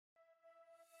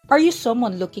Are you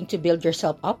someone looking to build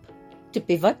yourself up, to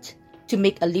pivot, to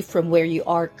make a leap from where you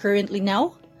are currently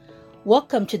now?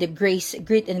 Welcome to the Grace,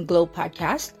 Grit, and Glow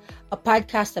podcast, a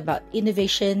podcast about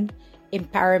innovation,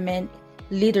 empowerment,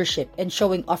 leadership, and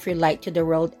showing off your light to the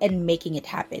world and making it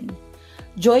happen.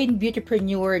 Join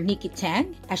beautypreneur Nikki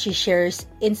Tang as she shares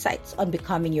insights on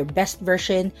becoming your best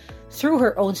version through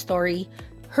her own story,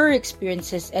 her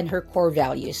experiences, and her core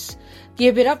values.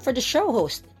 Give it up for the show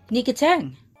host, Nikki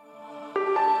Tang.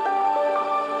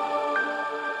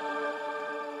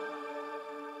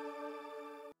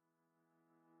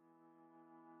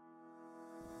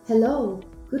 Hello,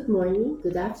 good morning,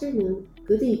 good afternoon,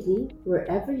 good evening,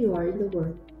 wherever you are in the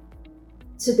world.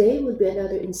 Today will be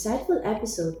another insightful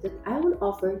episode that I will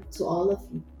offer to all of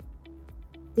you.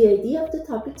 The idea of the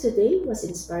topic today was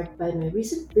inspired by my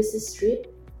recent business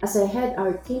trip as I had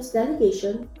our team's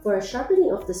delegation for a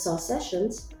sharpening of the saw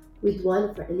sessions with one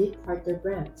of our elite partner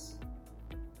brands.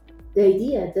 The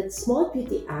idea that small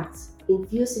beauty acts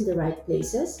infused in the right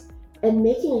places and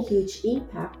making a huge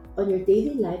impact on your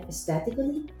daily life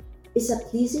aesthetically is a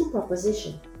pleasing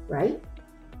proposition, right?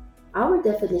 Our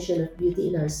definition of beauty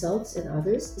in ourselves and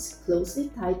others is closely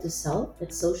tied to self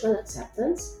and social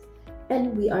acceptance,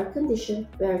 and we are conditioned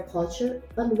by our culture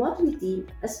on what we deem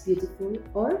as beautiful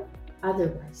or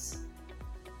otherwise.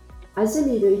 As a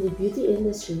leader in the beauty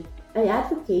industry, I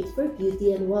advocate for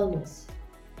beauty and wellness.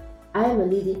 I am a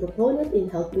leading proponent in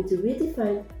helping to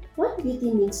redefine what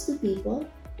beauty means to people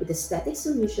with aesthetic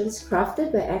solutions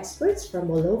crafted by experts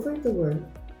from all over the world.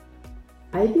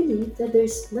 I believe that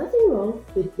there's nothing wrong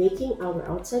with making our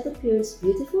outside appearance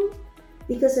beautiful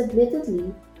because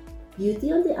admittedly,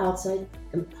 beauty on the outside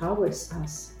empowers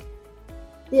us.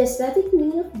 The aesthetic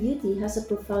meaning of beauty has a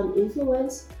profound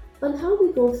influence on how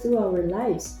we go through our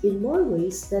lives in more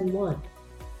ways than one.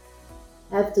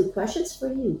 I have two questions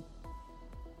for you.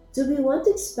 Do we want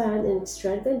to expand and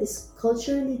strengthen this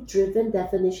culturally driven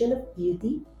definition of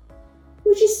beauty,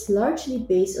 which is largely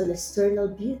based on external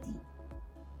beauty?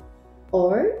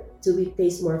 Or do we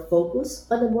place more focus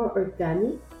on a more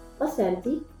organic,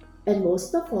 authentic, and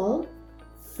most of all,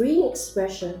 freeing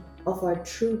expression of our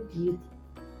true beauty?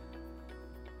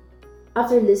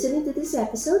 After listening to this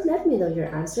episode, let me know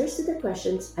your answers to the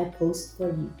questions I posed for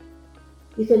you.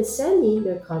 You can send me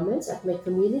your comments at my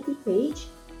community page,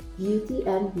 Beauty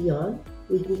and Beyond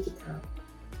with Nikki Tang.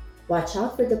 Watch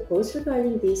out for the post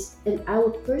regarding this and I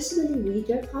will personally read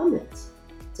your comments.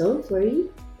 Don't worry,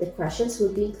 the questions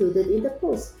will be included in the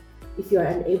post if you are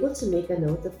unable to make a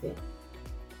note of it.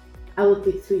 I will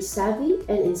pick 3 savvy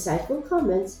and insightful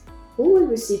comments who will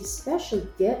receive special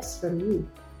gifts from me.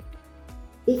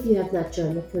 If you have not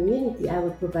joined the community, I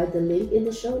will provide the link in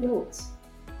the show notes.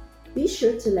 Be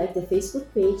sure to like the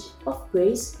Facebook page of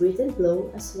Grace, Grit and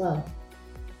Glow as well.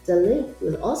 The link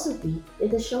will also be in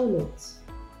the show notes.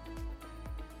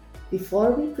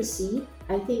 Before we proceed,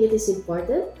 I think it is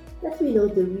important that we know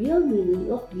the real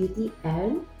meaning of beauty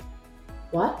and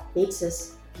what makes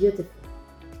us beautiful.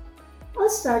 I'll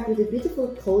start with a beautiful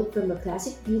quote from a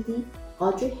classic beauty,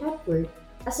 Audrey Hepburn,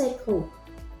 as I quote,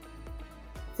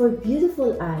 "For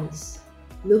beautiful eyes,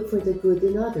 look for the good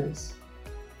in others.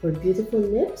 For beautiful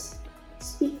lips,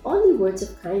 speak only words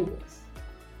of kindness.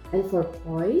 And for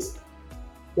poised,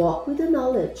 walk with the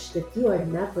knowledge that you are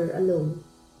never alone."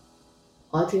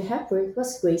 Audrey Hepburn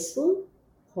was graceful,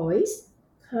 poised,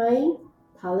 kind,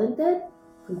 talented,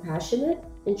 compassionate,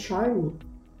 and charming.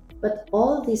 But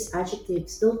all these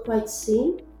adjectives don't quite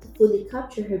seem to fully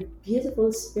capture her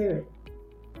beautiful spirit.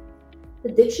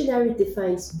 The dictionary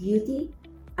defines beauty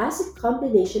as a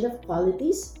combination of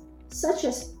qualities such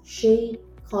as shape,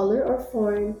 color, or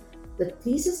form that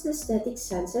pleases the aesthetic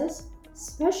senses,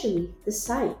 especially the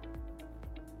sight.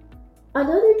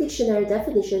 Another dictionary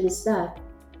definition is that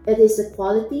it is the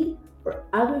quality or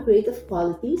aggregate of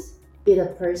qualities in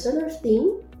a person or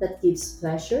thing that gives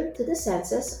pleasure to the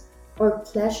senses or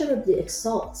pleasurably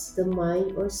exalts the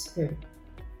mind or spirit.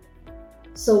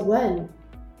 So when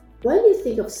you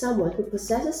think of someone who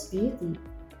possesses beauty,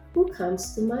 who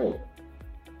comes to mind?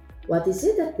 What is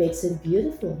it that makes them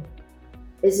beautiful?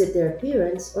 Is it their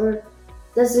appearance or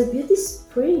does their beauty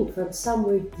spring from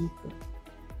somewhere deeper?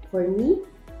 For me,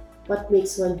 what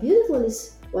makes one beautiful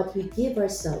is what we give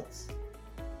ourselves.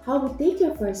 How we take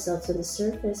care of ourselves on the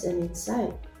surface and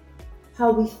inside,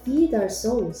 how we feed our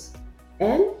souls,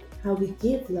 and how we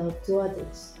give love to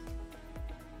others.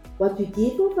 What we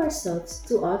give of ourselves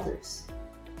to others.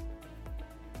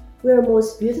 We are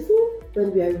most beautiful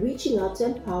when we are reaching out to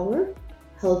empower,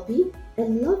 helping,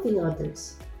 and loving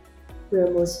others. We are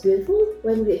most beautiful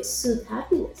when we exude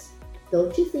happiness.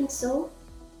 Don't you think so?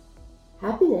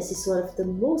 Happiness is one of the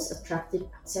most attractive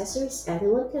accessories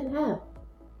anyone can have,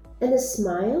 and a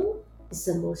smile is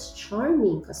the most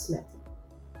charming cosmetic.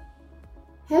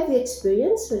 Have you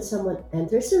experienced when someone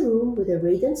enters a room with a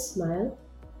radiant smile?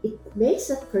 It makes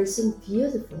that person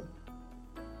beautiful.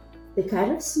 The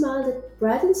kind of smile that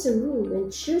brightens a room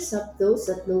and cheers up those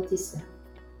that notice them.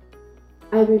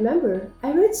 I remember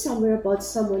I read somewhere about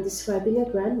someone describing a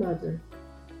grandmother.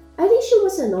 I think she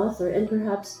was an author and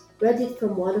perhaps read it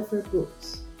from one of her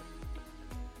books.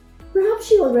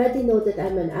 Perhaps you already know that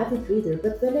I'm an avid reader,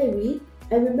 but when I read,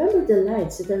 I remember the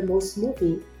lines that are most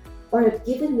moving or have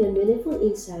given me a meaningful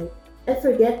insight and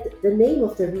forget the name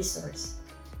of the resource.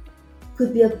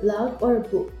 Could be a blog or a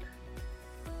book.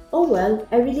 Oh well,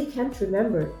 I really can't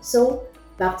remember. So,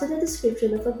 back to the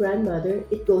description of a grandmother,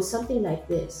 it goes something like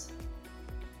this.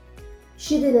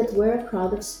 She didn't wear a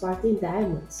crown of sparkling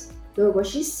diamonds, nor was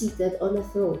she seated on a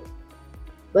throne.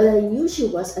 But I knew she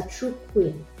was a true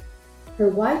queen. Her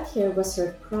white hair was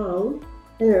her crown,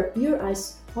 and her pure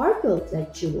eyes sparkled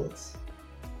like jewels.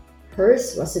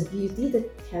 Hers was a beauty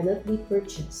that cannot be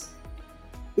purchased.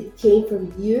 It came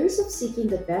from years of seeking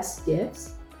the best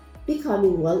gifts,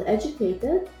 becoming well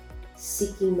educated,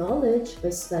 seeking knowledge by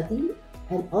study,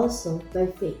 and also by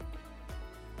faith.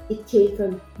 It came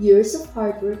from years of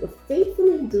hard work of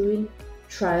faithfully enduring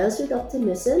trials with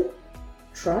optimism,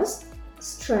 trust,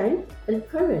 strength, and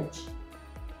courage.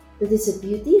 That is a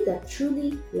beauty that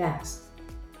truly lasts.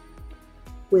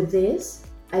 With this,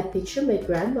 I picture my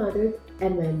grandmother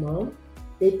and my mom.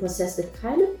 They possess the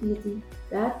kind of beauty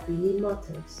that really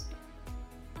matters.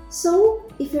 So,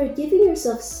 if you're giving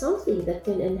yourself something that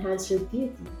can enhance your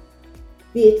beauty,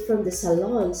 be it from the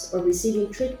salons or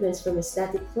receiving treatments from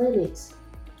aesthetic clinics,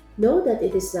 know that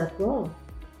it is not wrong.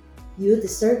 You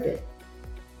deserve it.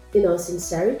 In all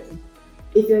sincerity,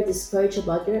 if you're discouraged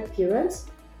about your appearance,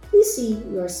 please see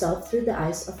yourself through the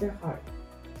eyes of your heart.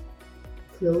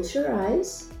 Close your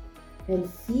eyes and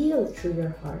feel through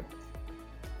your heart.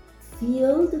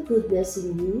 Feel the goodness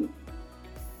in you.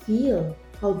 Feel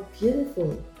how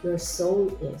beautiful your soul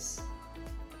is.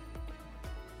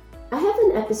 I have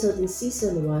an episode in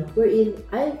season 1 wherein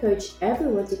I encourage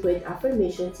everyone to create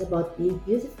affirmations about being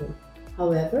beautiful.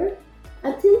 However,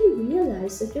 until you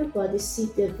realize that your body is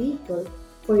simply a vehicle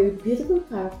for your beautiful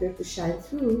character to shine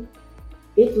through,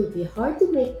 it will be hard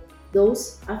to make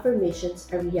those affirmations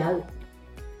a reality.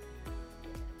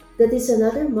 That is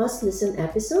another must-listen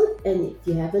episode, and if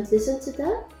you haven't listened to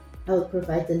that, I will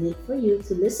provide the link for you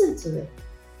to listen to it.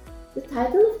 The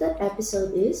title of that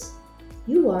episode is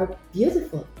You Are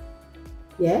Beautiful.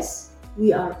 Yes,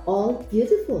 we are all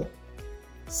beautiful.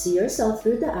 See yourself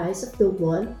through the eyes of the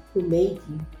one who made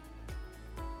you.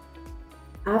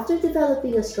 After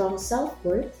developing a strong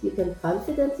self-worth, you can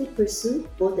confidently pursue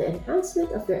both the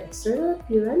enhancement of your external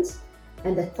appearance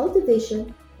and the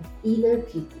cultivation of inner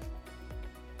beauty.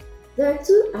 There are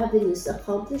two avenues to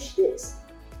accomplish this: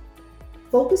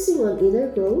 focusing on inner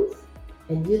growth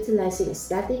and utilizing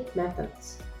aesthetic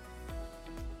methods.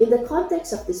 In the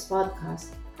context of this podcast,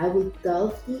 I will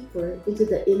delve deeper into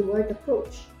the inward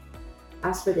approach.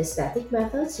 As for the aesthetic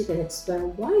methods, you can explore a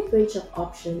wide range of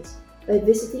options by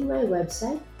visiting my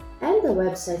website and the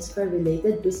websites of our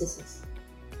related businesses.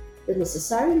 The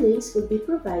necessary links will be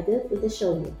provided in the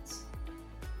show notes.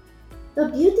 The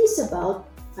beauty is about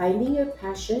finding your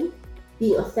passion,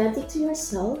 being authentic to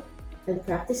yourself, and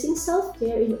practicing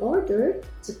self-care in order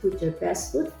to put your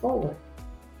best foot forward.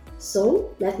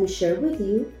 So, let me share with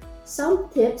you some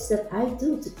tips that I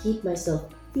do to keep myself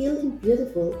feeling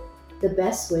beautiful the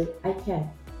best way I can.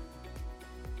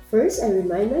 First, I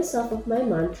remind myself of my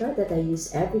mantra that I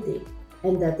use every day,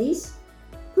 and that is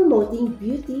promoting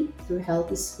beauty through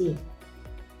healthy skin.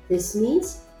 This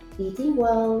means eating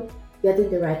well, getting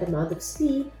the right amount of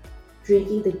sleep,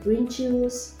 drinking the green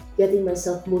juice, getting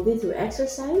myself moving through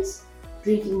exercise,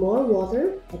 drinking more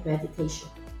water, and meditation.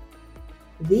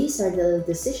 These are the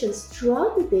decisions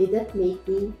throughout the day that make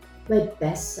me my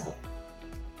best self.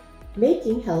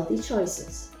 Making healthy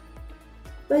choices.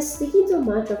 By sticking to a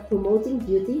mantra of promoting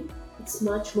beauty, it's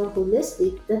much more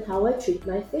holistic than how I treat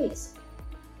my face.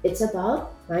 It's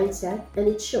about mindset, and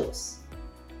it shows.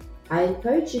 I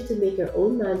encourage you to make your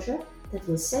own mantra that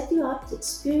will set you up to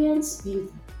experience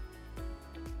beauty.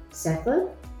 Second,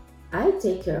 I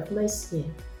take care of my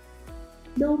skin.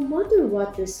 No matter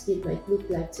what your skin might look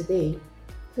like today,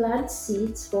 plant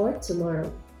seeds for tomorrow.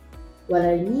 What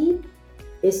I need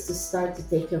is to start to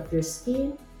take care of your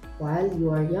skin while you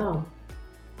are young.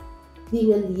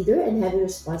 Being a leader and having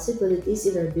responsibilities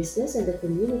in our business and the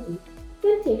community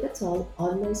can take a toll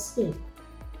on my skin.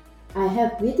 I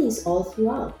have meetings all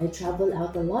throughout. I travel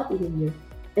out a lot in a year,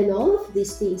 and all of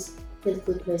these things can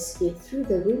put my skin through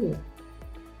the ringer.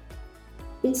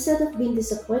 Instead of being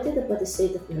disappointed about the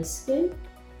state of my skin,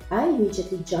 I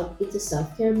immediately jump into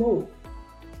self-care mode.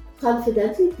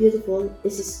 Confidently beautiful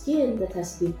is a skin that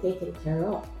has been taken care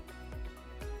of.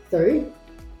 Third,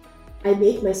 I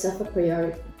make myself a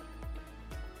priority.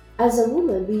 As a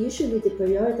woman, we usually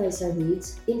deprioritize our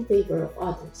needs in favor of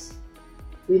others.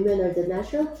 Women are the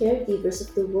natural caregivers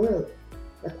of the world,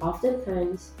 but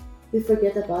oftentimes we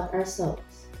forget about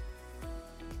ourselves.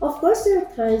 Of course, there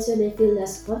are times when I feel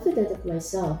less confident of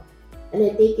myself, and I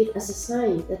take it as a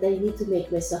sign that I need to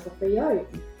make myself a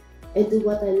priority and do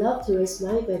what I love to raise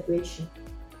my vibration.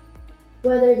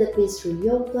 Whether that means through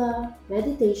yoga,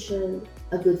 meditation,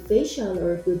 a good facial,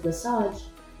 or a good massage,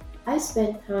 I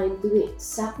spend time doing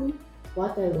exactly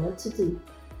what I want to do,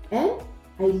 and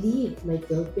I leave my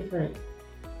guilt behind.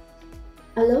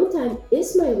 Alone time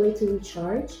is my way to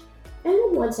recharge,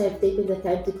 and once I've taken the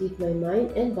time to give my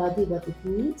mind and body what it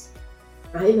needs,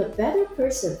 I'm a better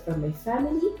person for my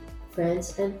family,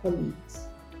 friends, and colleagues.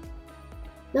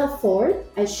 Now fourth,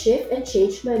 I shift and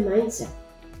change my mindset.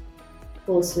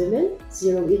 Most women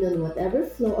zero in on whatever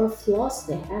flaw or flaws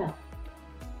they have.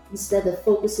 Instead of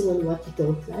focusing on what you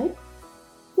don't like,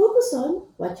 focus on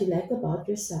what you like about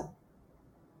yourself.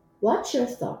 Watch your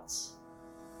thoughts.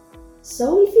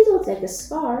 So if you don't like a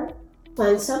scar,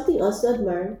 find something else to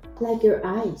admire, like your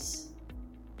eyes.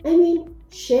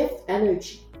 Shift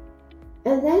energy.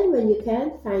 And then when you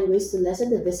can, find ways to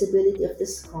lessen the visibility of the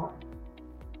scar.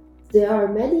 There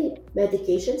are many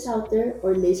medications out there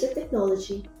or laser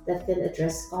technology that can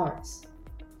address scars.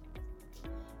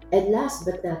 And last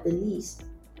but not the least,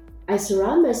 I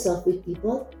surround myself with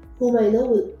people whom I know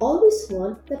will always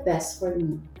want the best for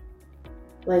me.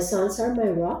 My sons are my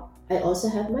rock. I also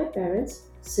have my parents,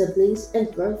 siblings,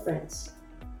 and girlfriends.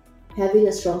 Having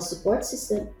a strong support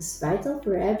system is vital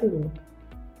for everyone.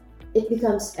 It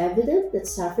becomes evident that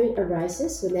suffering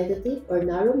arises when negative or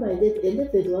narrow-minded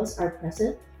individuals are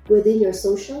present within your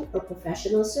social or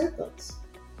professional circles.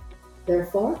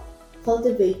 Therefore,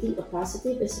 cultivating a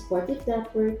positive and supportive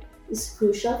network is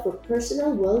crucial for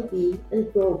personal well-being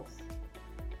and growth.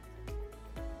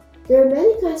 There are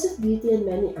many kinds of beauty and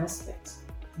many aspects.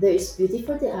 There is beauty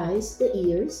for the eyes, the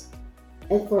ears,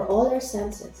 and for all our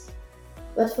senses.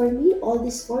 But for me, all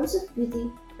these forms of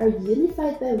beauty are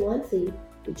unified by one thing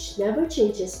which never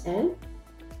changes and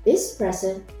is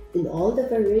present in all the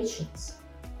variations,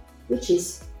 which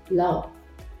is love.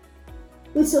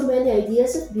 With so many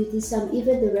ideas of beauty, some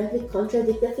even directly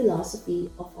contradict the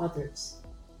philosophy of others.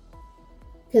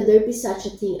 Can there be such a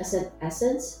thing as an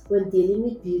essence when dealing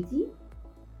with beauty?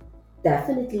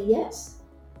 Definitely yes.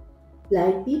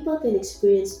 Blind people can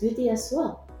experience beauty as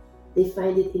well. They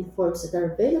find it in forms that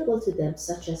are available to them,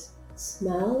 such as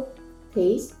smell,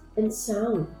 taste, and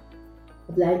sound.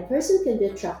 A blind person can be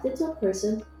attracted to a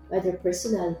person by their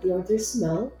personality or their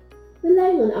smell,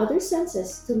 relying on other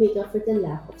senses to make up for the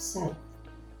lack of sight.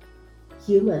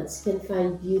 Humans can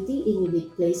find beauty in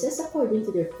unique places according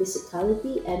to their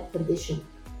physicality and condition.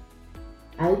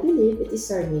 I believe it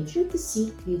is our nature to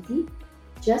seek beauty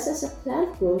just as a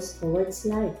plant grows towards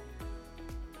life.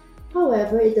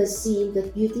 However, it does seem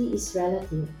that beauty is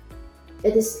relative.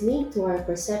 It is linked to our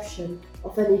perception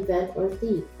of an event or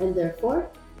thing, and therefore,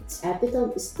 its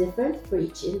epitome is different for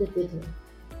each individual.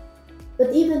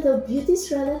 But even though beauty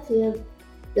is relative,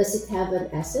 does it have an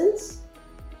essence?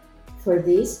 For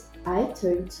this, I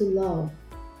turn to love.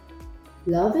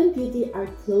 Love and beauty are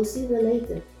closely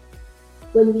related.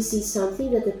 When we see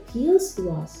something that appeals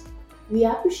to us, we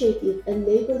appreciate it and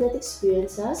label that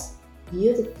experience as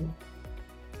beautiful.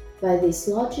 By this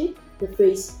logic, the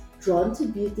phrase drawn to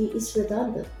beauty is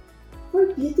redundant, for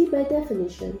beauty by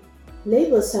definition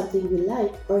labels something we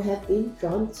like or have been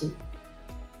drawn to.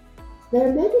 There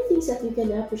are many things that we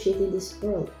can appreciate in this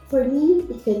world. For me,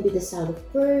 it can be the sound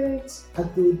of birds, a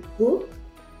good book,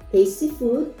 tasty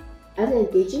food, an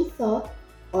engaging thought,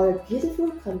 or a beautiful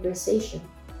conversation.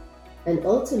 And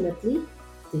ultimately,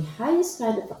 the highest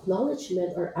kind of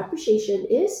acknowledgement or appreciation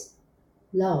is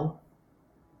love.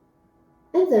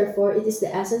 And therefore, it is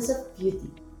the essence of beauty.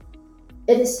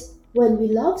 It is when we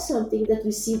love something that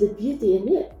we see the beauty in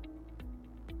it.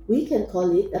 We can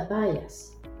call it a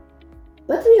bias.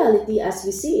 But reality as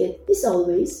we see it is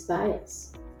always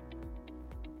bias.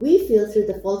 We feel through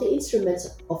the faulty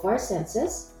instruments of our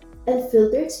senses and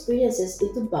filter experiences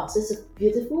into boxes of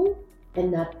beautiful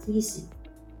and not pleasing.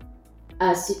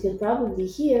 As you can probably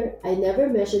hear, I never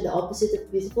mention the opposite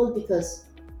of beautiful because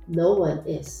no one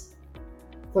is.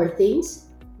 For things,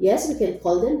 yes, we can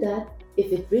call them that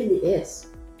if it really is.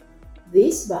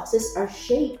 These boxes are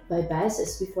shaped by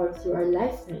biases we form through our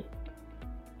lifetime.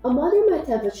 A mother might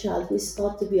have a child who is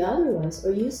thought to be otherwise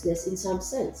or useless in some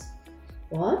sense.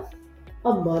 But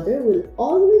a mother will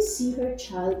always see her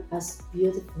child as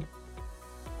beautiful.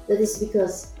 That is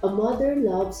because a mother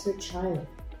loves her child.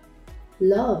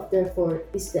 Love, therefore,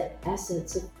 is the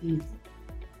essence of beauty.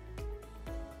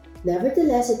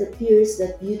 Nevertheless, it appears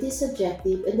that beauty is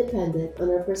subjective and dependent on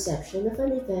our perception of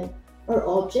an event or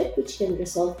object, which can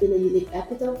result in a unique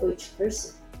epitome for each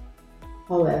person.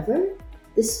 However,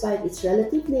 despite its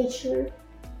relative nature,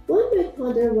 one might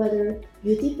wonder whether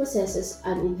beauty possesses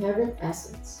an inherent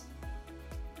essence.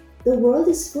 The world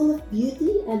is full of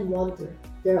beauty and wonder.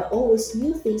 There are always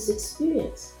new things to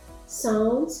experience: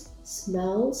 sounds,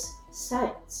 smells,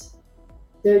 sights.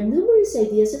 There are numerous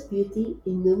ideas of beauty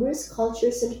in numerous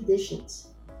cultures and traditions.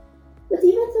 But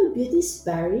even though beauty is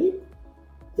varied,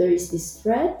 there is this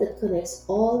thread that connects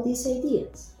all these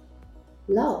ideas: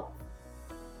 love.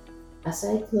 As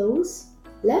I close,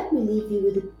 let me leave you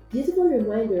with a beautiful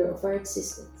reminder of our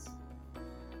existence.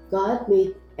 God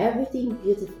made everything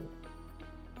beautiful,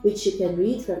 which you can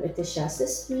read from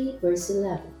Ecclesiastes 3, verse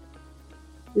 11.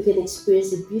 We can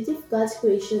experience the beauty of God's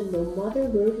creation no matter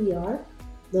where we are,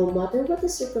 no matter what the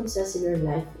circumstance in our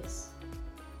life is.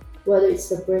 Whether it's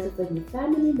the birth of a new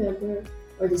family member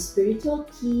or the spiritual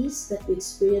peace that we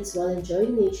experience while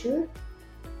enjoying nature,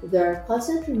 they are a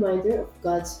constant reminder of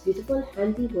God's beautiful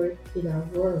handiwork in our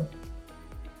world.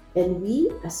 And we,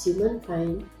 as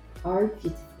humankind, are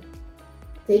beautiful.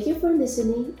 Thank you for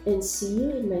listening and see you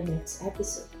in my next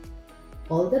episode.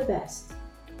 All the best,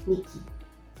 Nikki.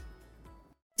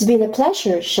 It's been a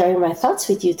pleasure sharing my thoughts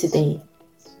with you today.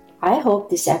 I hope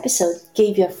this episode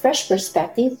gave you a fresh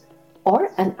perspective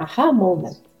or an aha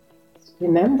moment.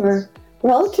 Remember,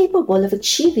 we're all capable of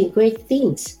achieving great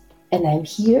things, and I'm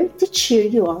here to cheer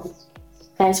you on.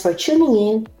 Thanks for tuning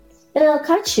in, and I'll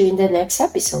catch you in the next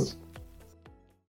episode.